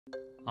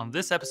On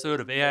this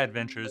episode of AI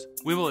Adventures,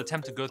 we will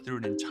attempt to go through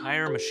an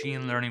entire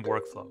machine learning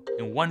workflow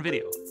in one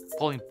video,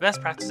 pulling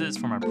best practices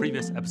from our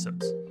previous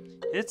episodes.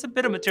 It's a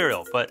bit of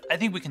material, but I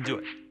think we can do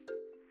it.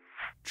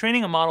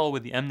 Training a model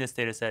with the MNIST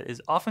dataset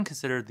is often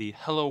considered the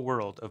hello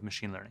world of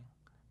machine learning.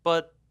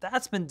 But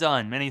that's been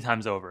done many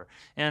times over,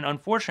 and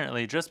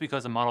unfortunately, just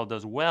because a model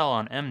does well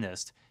on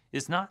MNIST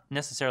is not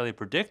necessarily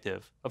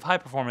predictive of high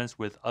performance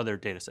with other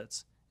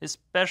datasets,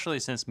 especially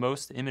since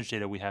most image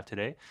data we have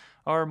today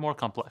are more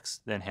complex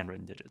than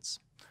handwritten digits.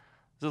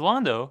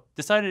 Zalando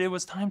decided it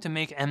was time to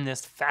make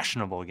MNIST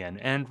fashionable again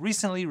and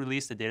recently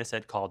released a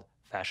dataset called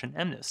Fashion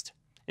MNIST.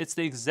 It's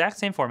the exact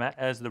same format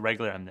as the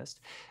regular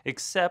MNIST,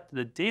 except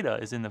the data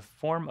is in the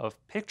form of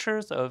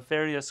pictures of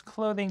various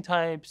clothing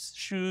types,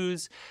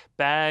 shoes,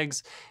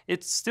 bags.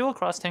 It's still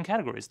across 10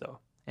 categories though,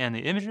 and the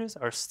images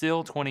are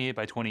still 28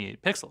 by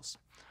 28 pixels.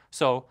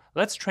 So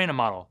let's train a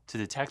model to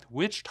detect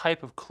which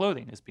type of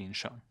clothing is being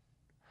shown.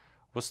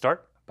 We'll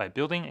start by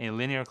building a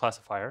linear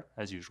classifier,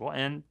 as usual,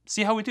 and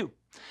see how we do.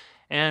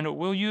 And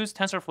we'll use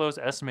TensorFlow's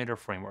estimator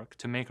framework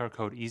to make our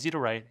code easy to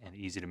write and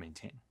easy to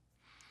maintain.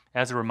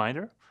 As a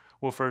reminder,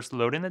 we'll first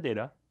load in the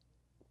data,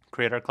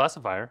 create our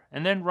classifier,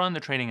 and then run the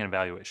training and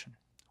evaluation.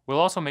 We'll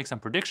also make some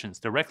predictions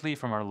directly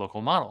from our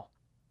local model.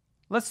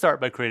 Let's start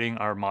by creating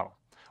our model.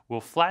 We'll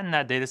flatten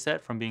that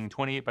dataset from being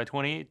 28 by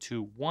 28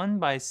 to 1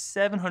 by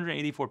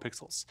 784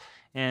 pixels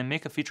and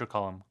make a feature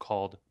column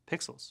called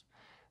pixels.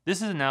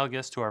 This is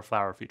analogous to our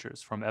flower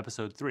features from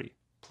episode 3,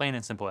 plain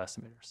and simple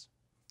estimators.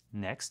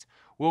 Next,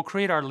 we'll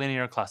create our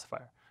linear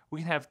classifier.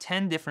 We can have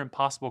 10 different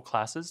possible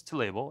classes to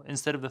label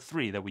instead of the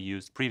 3 that we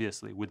used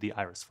previously with the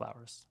iris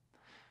flowers.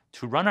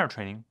 To run our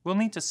training, we'll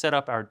need to set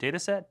up our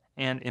dataset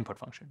and input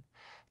function.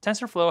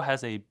 TensorFlow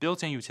has a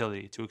built-in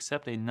utility to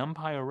accept a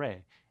NumPy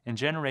array and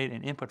generate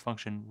an input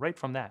function right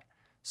from that.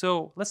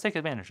 So let's take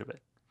advantage of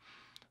it.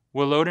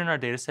 We'll load in our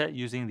dataset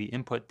using the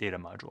input data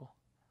module.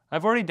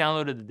 I've already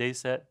downloaded the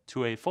dataset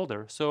to a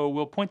folder, so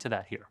we'll point to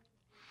that here.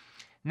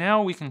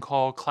 Now we can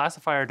call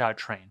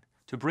classifier.train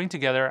to bring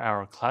together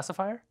our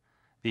classifier,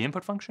 the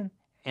input function,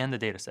 and the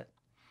dataset.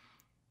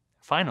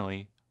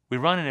 Finally, we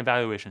run an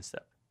evaluation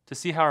step to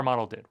see how our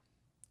model did.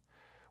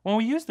 When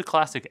we use the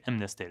classic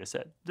MNIST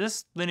dataset,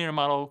 this linear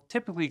model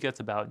typically gets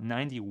about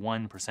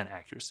 91%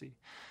 accuracy.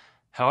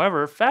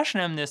 However, Fashion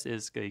MNIST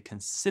is a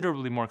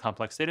considerably more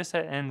complex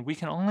dataset, and we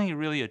can only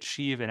really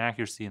achieve an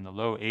accuracy in the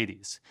low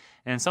 80s,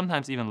 and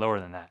sometimes even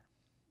lower than that.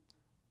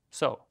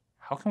 So,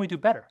 how can we do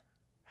better?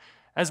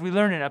 As we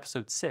learned in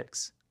episode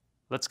 6,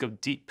 let's go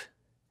deep.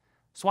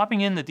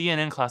 Swapping in the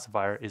DNN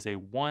classifier is a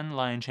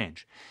one-line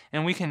change,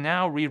 and we can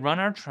now rerun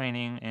our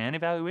training and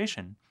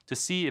evaluation to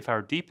see if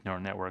our deep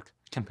neural network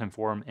can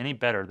perform any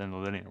better than the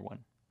linear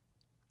one.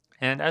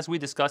 And as we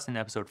discussed in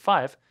episode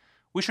 5,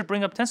 we should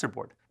bring up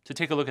TensorBoard to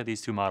take a look at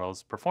these two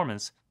models'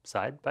 performance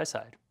side by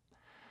side.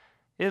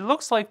 It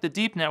looks like the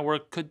deep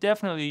network could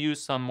definitely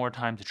use some more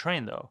time to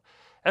train though.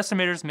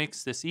 Estimators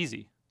makes this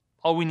easy.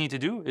 All we need to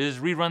do is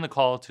rerun the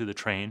call to the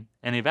train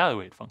and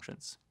evaluate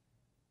functions.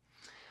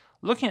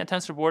 Looking at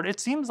TensorBoard, it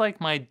seems like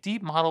my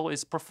deep model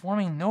is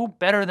performing no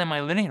better than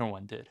my linear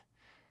one did.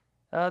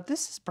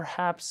 This is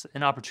perhaps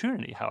an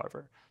opportunity,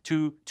 however,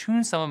 to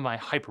tune some of my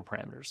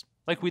hyperparameters,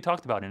 like we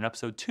talked about in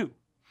episode 2.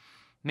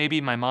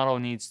 Maybe my model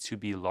needs to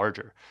be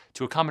larger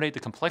to accommodate the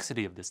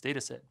complexity of this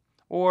dataset,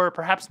 or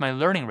perhaps my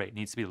learning rate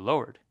needs to be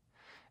lowered.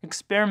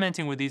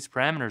 Experimenting with these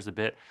parameters a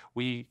bit,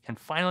 we can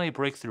finally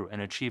break through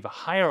and achieve a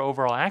higher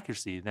overall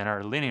accuracy than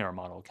our linear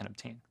model can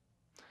obtain.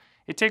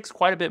 It takes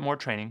quite a bit more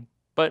training,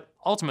 but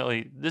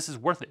ultimately this is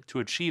worth it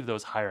to achieve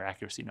those higher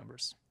accuracy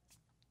numbers.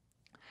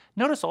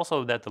 Notice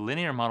also that the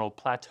linear model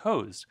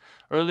plateaus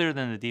earlier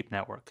than the deep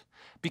network.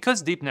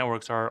 Because deep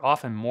networks are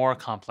often more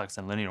complex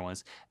than linear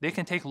ones, they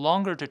can take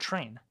longer to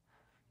train.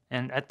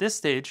 And at this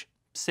stage,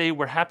 say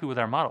we're happy with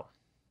our model.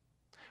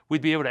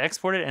 We'd be able to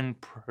export it and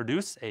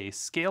produce a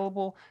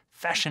scalable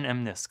Fashion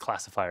MNIST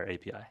classifier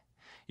API.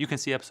 You can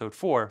see episode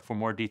 4 for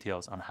more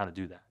details on how to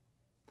do that.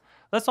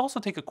 Let's also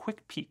take a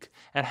quick peek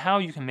at how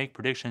you can make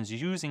predictions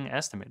using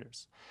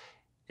estimators.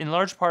 In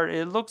large part,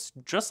 it looks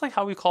just like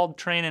how we called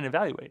train and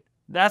evaluate.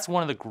 That's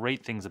one of the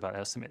great things about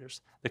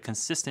estimators, the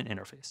consistent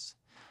interface.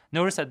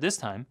 Notice that this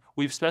time,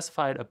 we've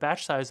specified a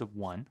batch size of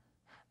 1,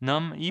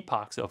 num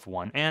epochs of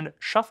 1, and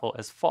shuffle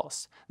as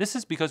false. This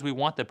is because we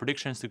want the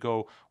predictions to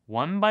go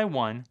one by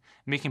one,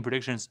 making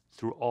predictions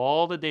through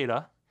all the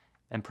data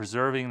and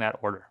preserving that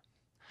order.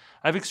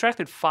 I've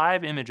extracted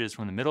 5 images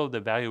from the middle of the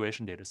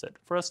evaluation dataset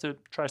for us to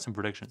try some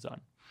predictions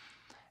on.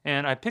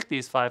 And I picked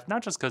these 5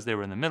 not just because they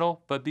were in the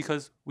middle, but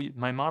because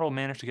my model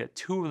managed to get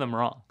 2 of them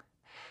wrong.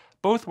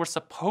 Both were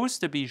supposed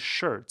to be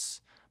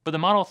shirts, but the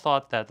model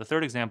thought that the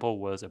third example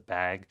was a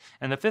bag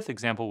and the fifth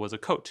example was a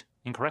coat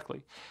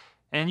incorrectly.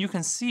 And you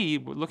can see,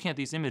 looking at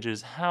these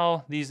images,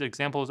 how these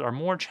examples are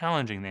more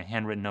challenging than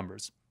handwritten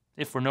numbers,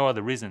 if for no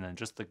other reason than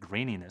just the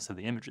graininess of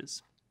the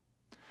images.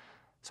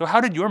 So how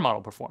did your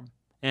model perform?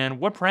 And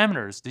what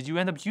parameters did you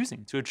end up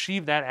using to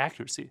achieve that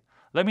accuracy?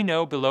 Let me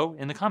know below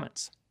in the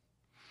comments.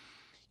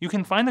 You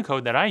can find the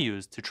code that I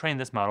used to train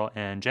this model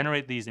and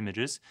generate these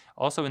images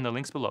also in the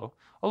links below,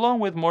 along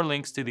with more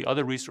links to the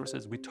other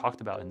resources we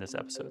talked about in this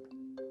episode.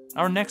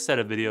 Our next set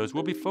of videos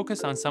will be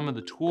focused on some of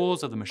the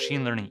tools of the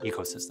machine learning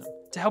ecosystem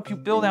to help you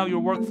build out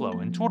your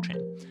workflow and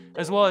toolchain,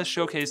 as well as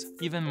showcase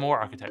even more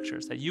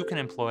architectures that you can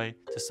employ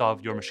to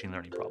solve your machine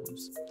learning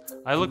problems.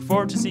 I look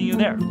forward to seeing you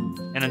there,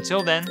 and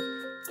until then,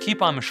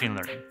 keep on machine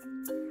learning.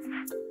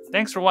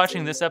 Thanks for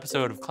watching this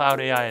episode of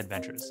Cloud AI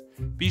Adventures.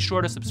 Be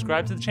sure to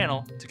subscribe to the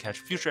channel to catch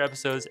future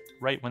episodes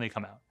right when they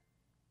come out.